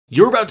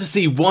You're about to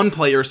see one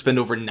player spend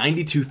over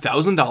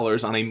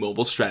 $92,000 on a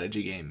mobile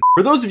strategy game.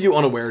 For those of you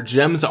unaware,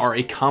 gems are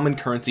a common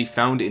currency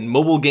found in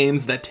mobile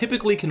games that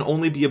typically can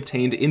only be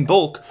obtained in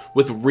bulk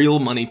with real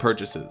money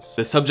purchases.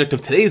 The subject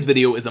of today's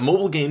video is a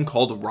mobile game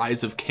called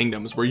Rise of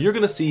Kingdoms, where you're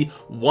gonna see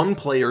one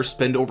player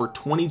spend over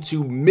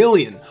 22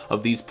 million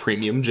of these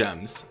premium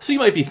gems. So you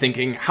might be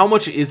thinking, how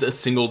much is a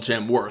single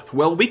gem worth?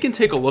 Well, we can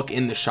take a look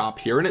in the shop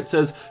here and it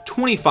says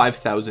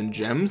 25,000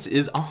 gems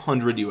is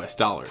 $100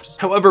 US.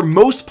 However,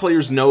 most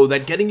players know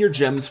that getting your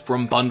gems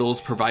from bundles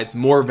provides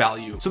more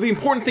value. So the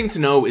important thing to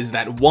know is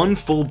that one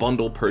full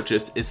bundle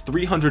purchase is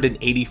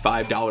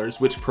 $385,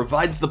 which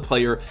provides the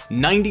player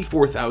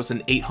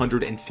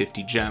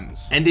 94,850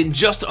 gems. And in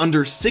just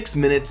under 6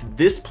 minutes,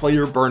 this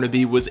player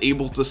Burnaby was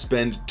able to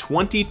spend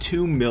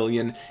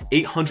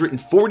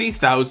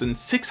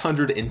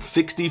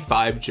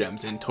 22,840,665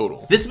 gems in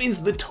total. This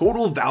means the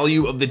total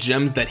value of the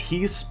gems that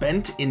he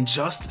spent in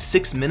just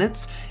 6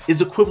 minutes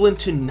is equivalent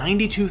to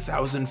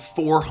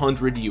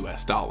 $92,400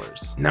 US.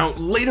 Now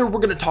later we're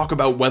going to talk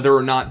about whether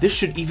or not this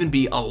should even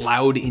be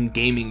allowed in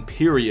gaming,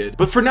 period,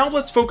 but for now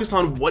let's focus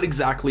on what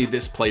exactly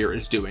this player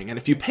is doing. And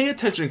if you pay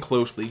attention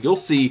closely, you'll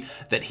see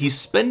that he's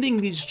spending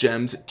these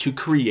gems to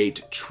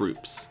create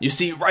troops. You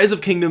see, Rise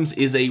of Kingdoms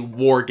is a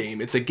war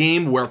game. It's a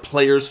game where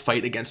players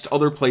fight against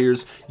other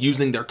players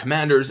using their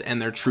commanders and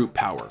their troop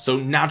power. So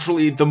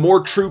naturally, the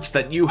more troops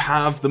that you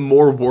have, the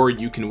more war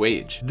you can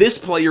wage. This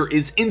player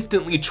is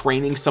instantly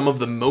training some of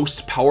the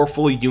most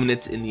powerful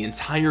units in the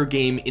entire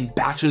game in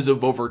batches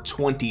of over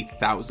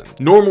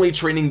 20,000. Normally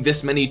training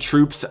this many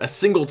troops a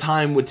single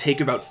time would take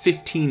about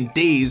 15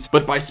 days,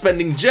 but by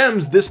spending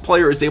gems, this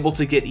player is able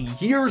to get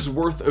years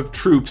worth of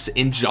troops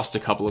in just a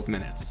couple of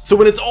minutes. So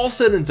when it's all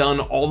said and done,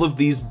 all of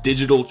these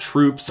digital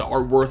troops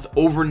are worth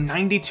over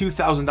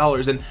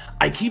 $92,000, and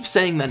I keep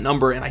saying that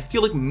number and I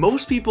feel like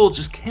most people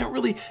just can't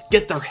really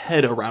get their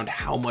head around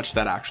how much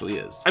that actually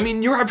is. I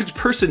mean, your average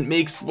person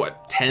makes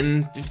what,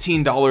 $10,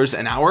 $15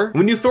 an hour?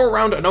 When you throw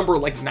around a number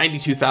like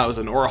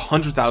 92,000 or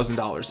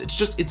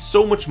 $100,000, it's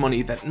so much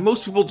money that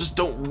most people just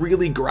don't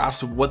really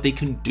grasp what they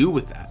can do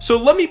with that. So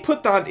let me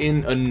put that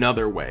in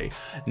another way.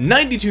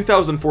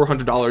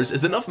 $92,400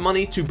 is enough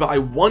money to buy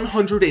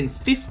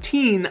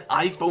 115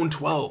 iPhone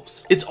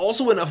 12s. It's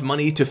also enough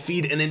money to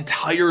feed an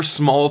entire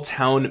small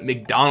town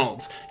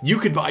McDonald's. You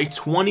could buy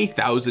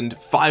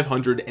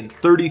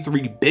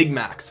 20,533 Big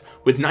Macs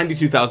with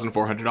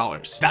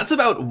 $92,400. That's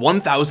about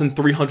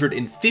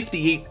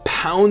 1,358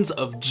 pounds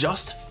of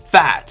just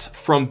fat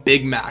from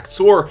Big Macs,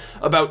 or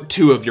about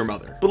 2 of your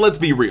mother. But let's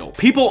be real,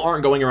 people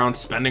aren't going around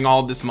spending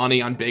all this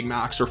money on Big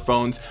Macs or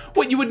phones.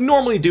 What you would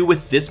normally do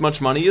with this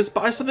much money is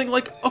buy something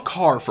like a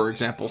car, for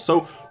example.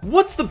 So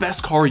what's the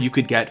best car you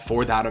could get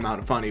for that amount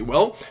of money?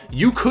 Well,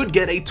 you could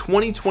get a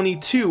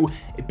 2022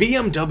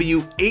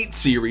 BMW 8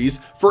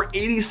 Series for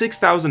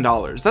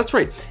 $86,000. That's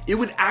right, it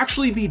would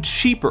actually be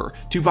cheaper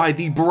to buy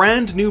the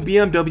brand new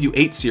BMW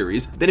 8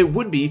 Series than it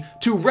would be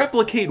to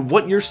replicate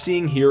what you're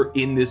seeing here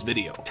in this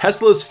video.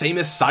 Tesla's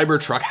famous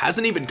Cybertruck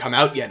hasn't even come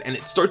out yet, and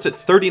it starts at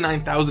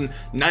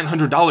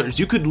 $39,900.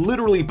 You could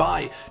literally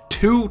buy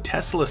 2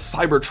 Tesla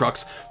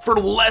Cybertrucks for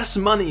less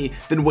money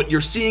than what you're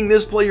seeing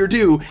this player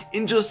do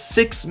in just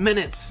 6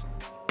 minutes.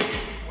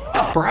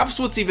 Perhaps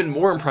what's even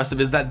more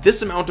impressive is that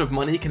this amount of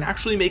money can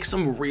actually make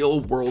some real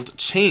world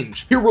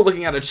change. Here we're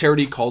looking at a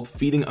charity called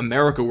Feeding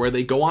America, where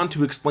they go on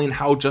to explain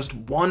how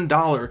just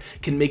 $1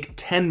 can make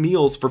 10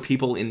 meals for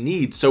people in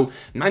need. So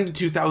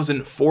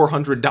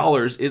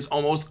 $92,400 is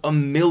almost a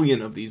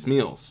million of these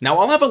meals. Now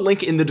I'll have a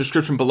link in the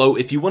description below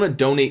if you want to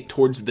donate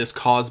towards this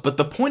cause, but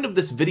the point of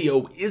this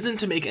video isn't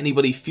to make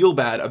anybody feel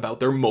bad about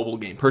their mobile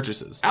game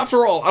purchases.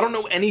 After all, I don't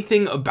know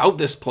anything about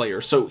this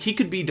player, so he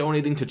could be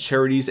donating to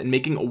charities and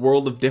making a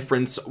world of difference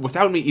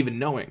without me even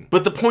knowing.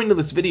 But the point of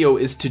this video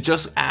is to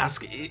just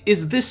ask,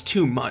 is this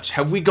too much?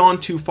 Have we gone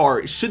too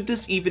far? Should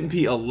this even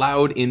be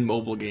allowed in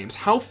mobile games?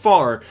 How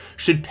far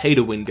should pay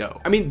to win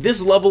go? I mean,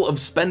 this level of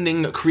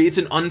spending creates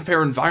an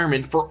unfair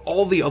environment for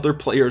all the other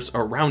players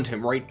around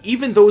him, right?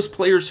 Even those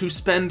players who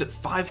spend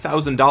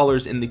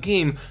 $5,000 in the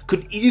game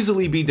could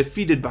easily be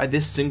defeated by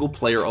this single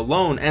player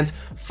alone, and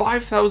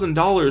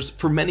 $5,000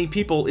 for many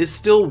people is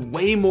still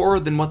way more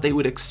than what they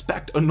would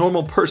expect a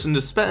normal person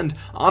to spend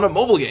on a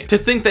mobile game. To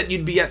think that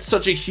you'd be at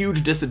such a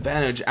huge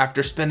disadvantage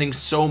after spending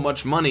so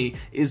much money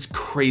is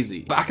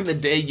crazy. Back in the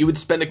day, you would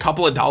spend a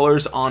couple of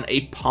dollars on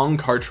a Pong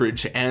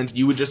cartridge and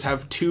you would just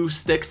have 2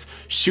 sticks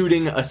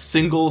shooting a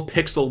single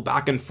pixel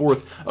back and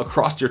forth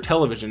across your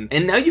television.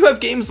 And now you have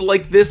games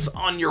like this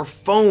on your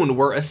phone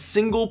where a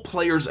single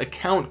player's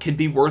account can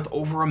be worth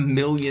over $1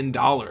 million.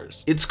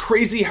 It's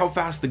crazy how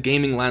fast the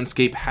gaming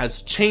landscape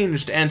has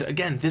changed, and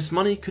again, this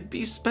money could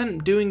be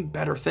spent doing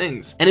better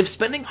things. And if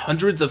spending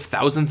hundreds of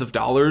thousands of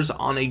dollars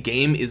on a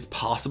game game is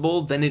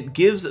possible, then it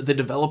gives the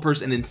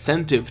developers an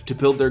incentive to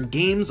build their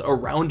games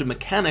around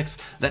mechanics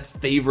that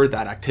favor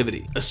that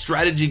activity. A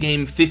strategy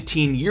game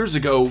 15 years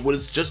ago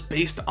was just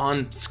based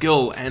on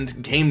skill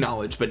and game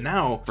knowledge, but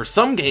now for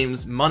some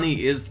games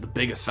money is the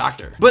biggest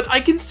factor. But I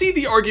can see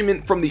the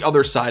argument from the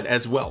other side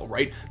as well,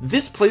 right?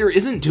 This player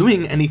isn't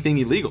doing anything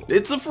illegal.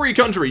 It's a free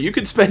country. You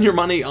could spend your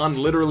money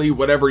on literally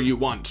whatever you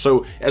want.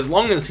 So as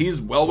long as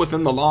he's well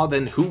within the law,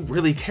 then who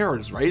really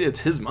cares, right?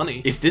 It's his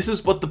money. If this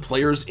is what the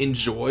players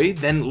enjoy,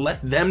 then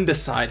let them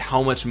decide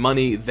how much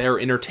money their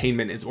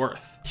entertainment is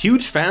worth.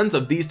 Huge fans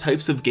of these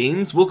types of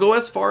games will go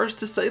as far as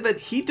to say that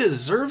he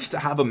deserves to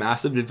have a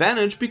massive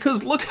advantage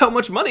because look how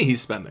much money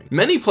he's spending.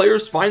 Many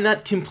players find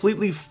that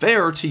completely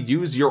fair to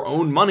use your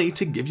own money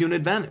to give you an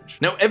advantage.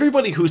 Now,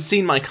 everybody who's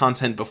seen my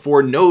content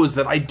before knows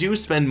that I do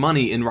spend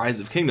money in Rise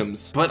of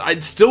Kingdoms, but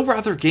I'd still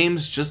rather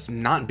games just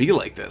not be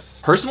like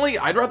this. Personally,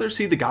 I'd rather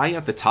see the guy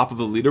at the top of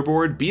the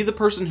leaderboard be the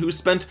person who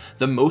spent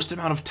the most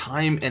amount of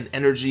time and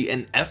energy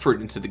and effort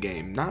into the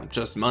game, not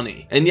just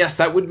money. And yes,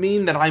 that would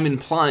mean that I'm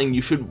implying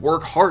you should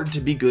work hard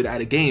to be good at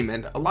a game,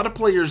 and a lot of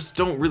players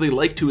don't really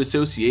like to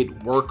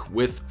associate work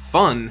with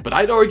fun, but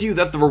I'd argue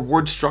that the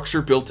reward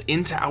structure built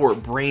into our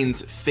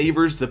brains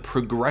favors the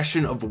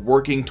progression of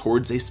working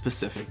towards a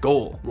specific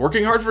goal.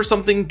 Working hard for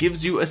something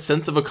gives you a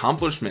sense of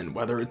accomplishment,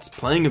 whether it's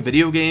playing a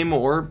video game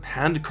or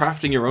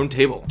handcrafting your own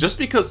table. Just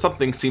because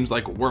something seems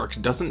like work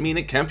doesn't mean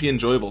it can't be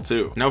enjoyable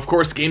too. Now, of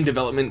course, game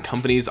development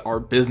companies are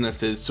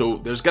businesses, so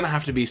there's gonna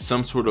have to be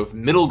some sort of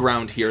middle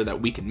ground here that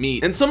we can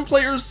meet, and some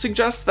players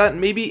suggest that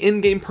maybe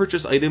in-game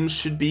purchase items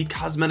should be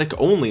cosmetic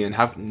only and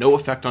have no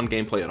effect on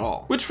gameplay at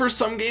all, which for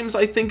some games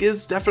I think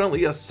is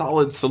definitely a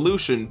solid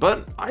solution,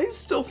 but I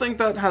still think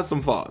that has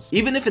some flaws.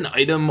 Even if an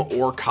item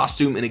or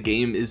costume in a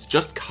game is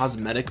just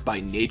cosmetic by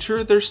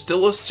nature, there's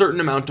still a certain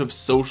amount of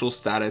social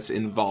status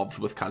involved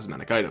with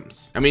cosmetic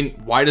items. I mean,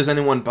 why does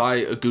anyone buy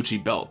a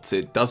Gucci belt?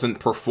 It doesn't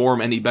perform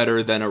any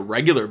better than a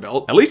regular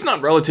belt, at least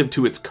not relative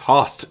to its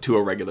cost to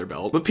a regular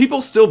belt, but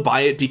people still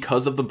buy it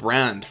because of the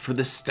brand, for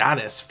the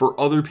status, for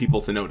other people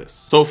to notice.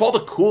 So if all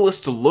the coolest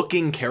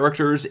looking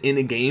characters in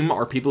a game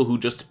are people who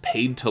just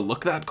paid to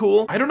look that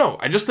cool, I don't know,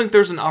 I just think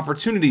there's an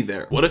opportunity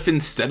there. What if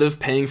instead of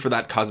paying for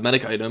that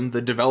cosmetic item,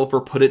 the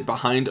developer put it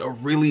behind a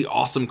really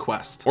awesome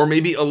quest, or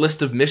maybe a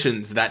list of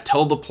missions that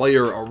tell the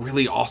player a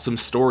really awesome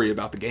story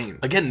about the game?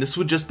 Again, this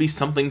would just be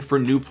something for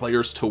new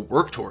players to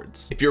work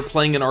towards. If you're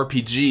playing an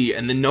RPG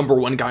and the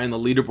 #1 guy on the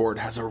leaderboard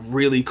has a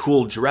really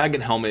cool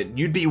dragon helmet,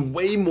 you'd be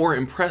way more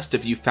impressed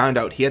if you found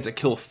out he had to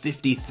kill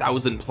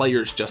 50,000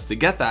 players just to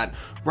get that,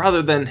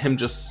 rather than him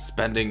just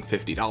spending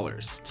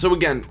 $50. So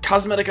again,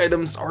 cosmetic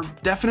items are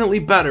definitely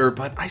better,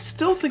 but I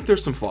still think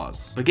there's some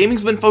flaws. But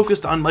gaming's been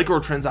focused on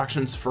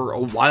microtransactions for a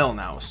while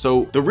now,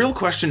 so the real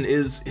question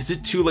is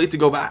it too late to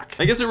go back?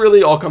 I guess it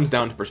really all comes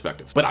down to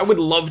perspective, but I would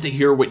love to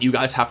hear what you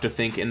guys have to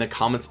think in the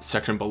comments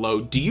section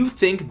below. Do you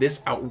think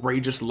this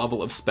outrageous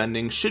level of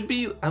spending should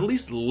be at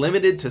least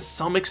limited to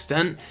some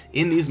extent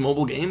in these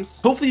mobile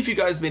games? Hopefully if you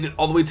guys made it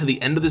all the way to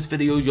the end of this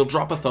video, you'll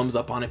drop a thumbs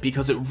up on it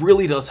because it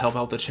really does help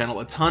out the channel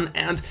a ton,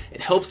 and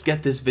it helps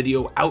get this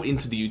video out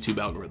into the YouTube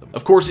algorithm.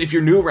 Of course, if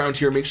you're new around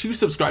here, make sure you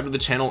subscribe to the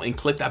channel and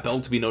click that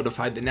bell to be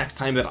notified the next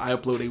time that I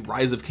upload a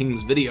Rise of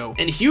Kingdoms video.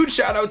 And huge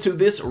shout out to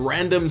this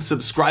random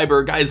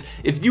subscriber. Guys,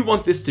 if you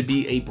want this to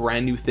be a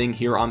brand new thing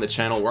here on the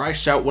channel where I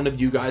shout one of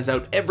you guys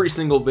out every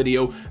single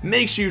video,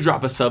 make sure you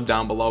drop a sub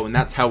down below, and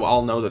that's how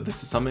I'll know that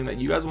this is something that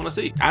you guys want to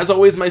see. As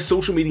always, my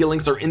social media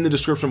links are in the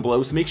description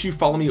below, so make sure you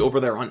follow me over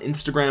there on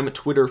Instagram,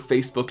 Twitter,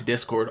 Facebook,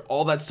 Discord.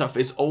 All that stuff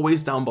is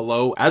always down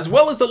below, as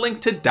well as a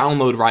link to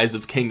download Rise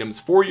of Kingdoms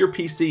for your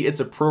PC. It's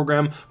a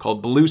program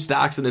called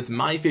BlueStacks, and it's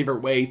my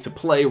favorite way to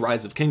play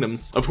Rise of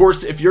Kingdoms. Of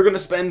course, if you're gonna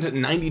spend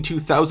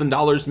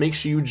 $92,000, make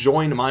sure you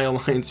join my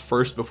alliance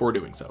first before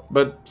doing so.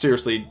 But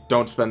seriously,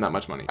 don't spend that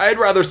much money. I'd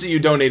rather see you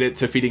donate it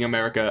to Feeding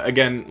America.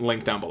 Again,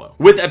 link down below.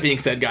 With that being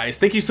said, guys,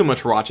 thank you so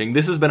much for watching.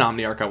 This has been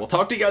Omniarch. I will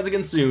talk to you guys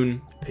again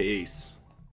soon. Peace.